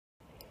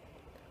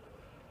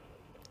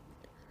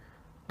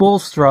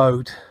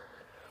Bulstrode.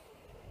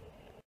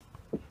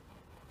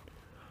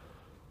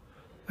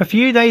 A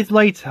few days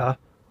later,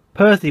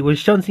 Percy was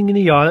shunting in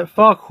the yard at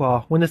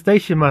Farquhar when the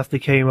station master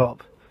came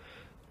up.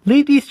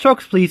 "Leave these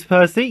trucks, please,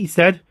 Percy," he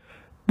said.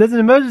 "There's an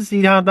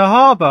emergency down the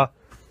harbour.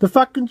 The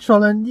fat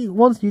controller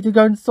wants you to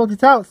go and sort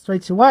it out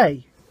straight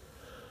away."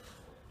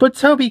 "But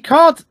Toby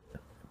can't,"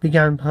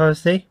 began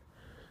Percy.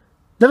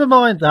 "Never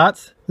mind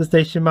that," the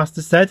station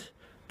master said.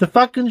 "The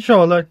fat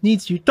controller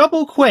needs you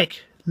double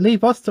quick.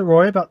 Leave us to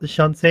worry about the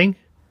shunting."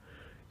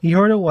 He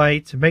hurried away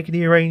to make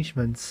the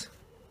arrangements.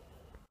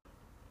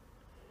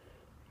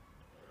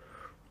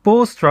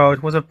 Bulstrode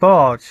was a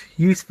barge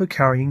used for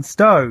carrying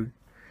stone.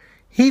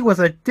 He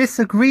was a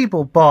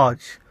disagreeable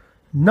barge.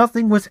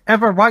 Nothing was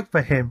ever right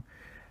for him,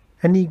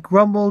 and he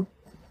grumbled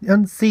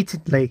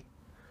unceasingly.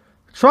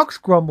 Trucks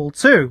grumbled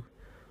too,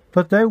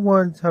 but they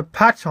weren't a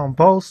patch on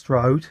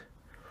Bulstrode.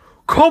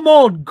 Come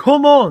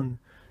on,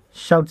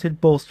 shouted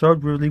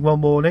Bulstrode rudely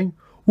one morning.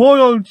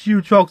 "Why aren't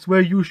you trucks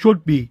where you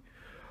should be?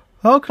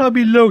 How can I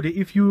be loaded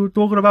if you're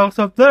talking about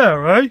up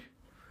there, eh?"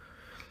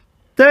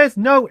 "There's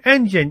no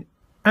engine,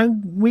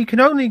 and we can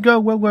only go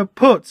where we're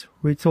put,"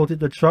 retorted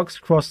the trucks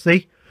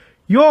crossly.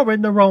 "You're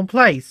in the wrong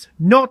place,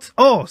 not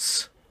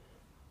us."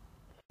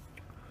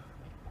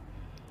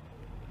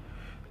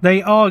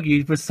 They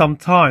argued for some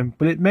time,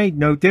 but it made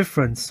no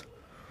difference.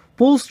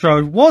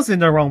 Bulstrode was in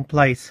the wrong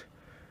place,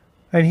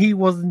 and he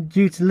wasn't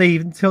due to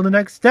leave until the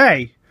next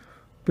day.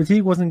 But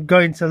he wasn't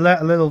going to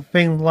let a little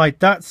thing like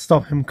that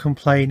stop him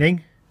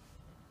complaining.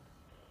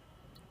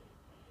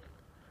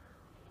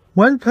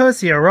 When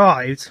Percy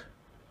arrived,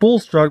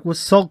 Bulstrode was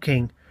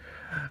sulking,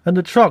 and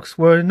the trucks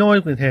were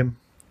annoyed with him.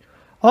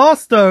 "Our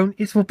stone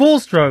is for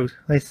Bulstrode,"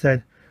 they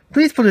said.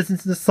 "Please put us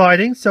into the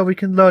siding so we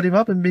can load him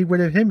up and be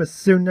rid of him as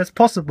soon as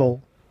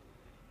possible."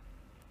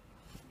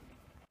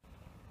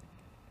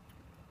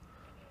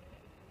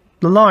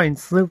 The line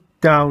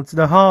slipped down to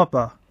the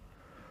harbour.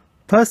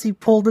 Percy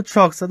pulled the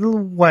trucks a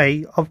little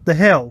way up the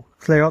hill,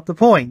 clear of the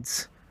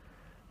points.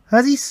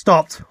 As he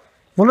stopped,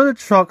 one of the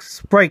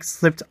truck's brakes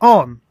slipped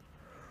on.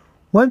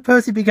 When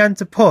Percy began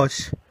to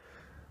push,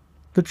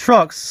 the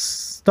trucks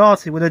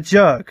started with a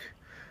jerk,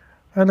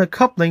 and the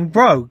coupling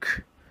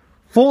broke.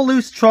 4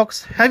 loose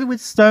trucks, heavy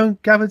with stone,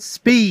 gathered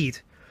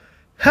speed.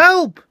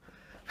 "Help!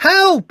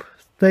 Help!"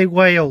 they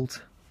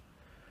wailed.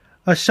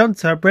 A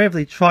shunter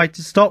bravely tried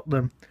to stop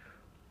them,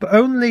 but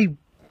only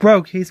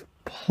broke his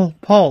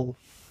pole.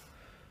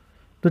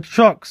 The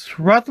trucks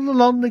rattled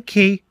along the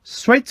quay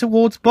straight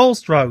towards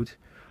Bulstrode,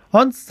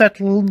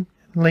 unsettling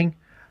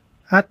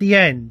at the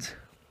end.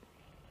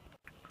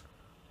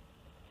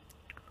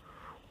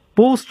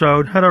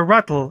 Bulstrode had a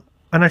rattle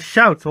and a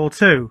shout or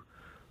two,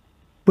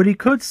 but he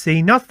could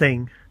see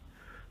nothing.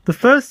 The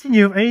first he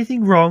knew of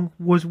anything wrong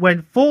was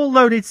when 4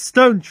 loaded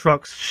stone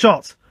trucks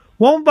shot,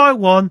 one by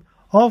one,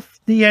 off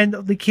the end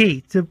of the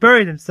quay to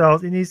bury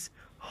themselves in his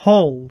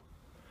hole.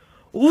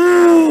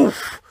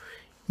 "Oof!"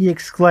 he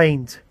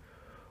exclaimed,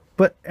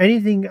 but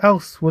anything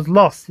else was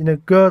lost in a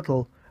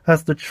gurgle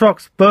as the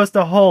trucks burst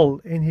a hole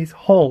in his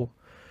hull,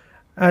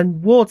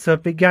 and water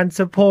began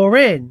to pour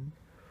in.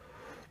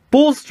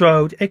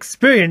 Bulstrode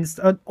experienced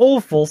an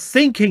awful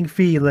sinking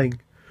feeling.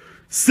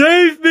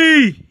 "Save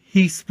me!"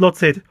 he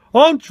spluttered.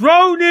 "I'm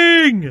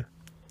drowning!"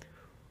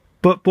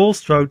 But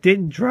Bulstrode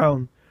didn't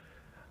drown.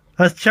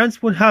 As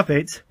chance would have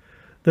it,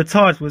 the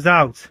tide was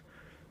out,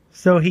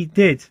 so he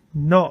did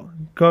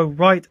not go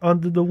right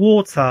under the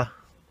water.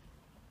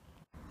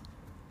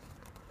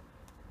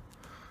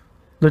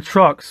 The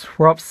trucks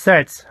were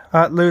upset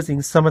at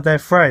losing some of their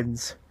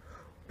friends,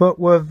 but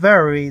were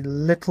very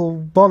little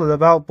bothered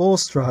about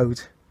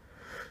Bulstrode.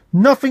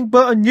 "Nothing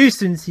but a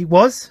nuisance he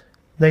was,"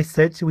 they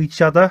said to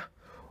each other,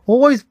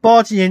 "always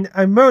barging in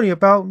and moaning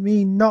about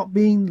me not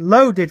being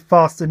loaded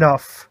fast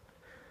enough."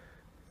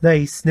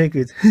 They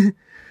sniggered.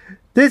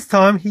 "This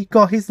time he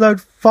got his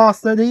load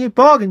faster than he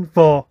bargained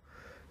for.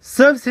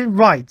 Serves him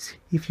right,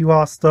 if you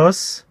asked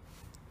us."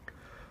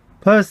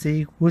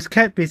 Percy was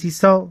kept busy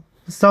for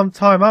some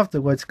time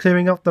afterwards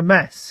clearing up the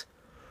mess.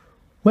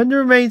 When the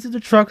remains of the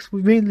trucks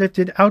were being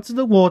lifted out of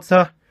the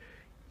water,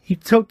 he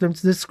took them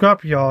to the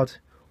scrapyard,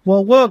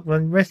 while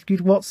workmen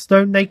rescued what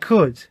stone they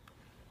could.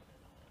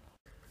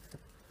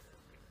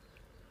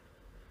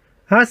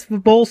 As for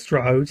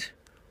Bulstrode,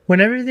 when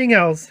everything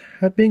else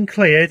had been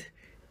cleared,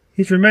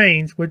 his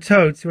remains were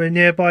towed to a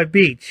nearby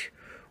beach,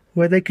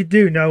 where they could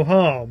do no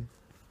harm.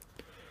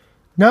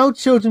 Now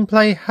children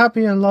play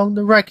happy along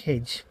the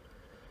wreckage.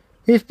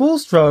 If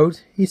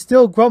Bulstrode is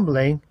still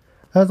grumbling,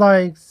 as I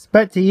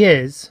expect he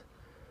is,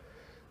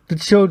 the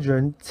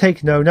children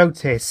take no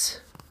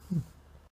notice.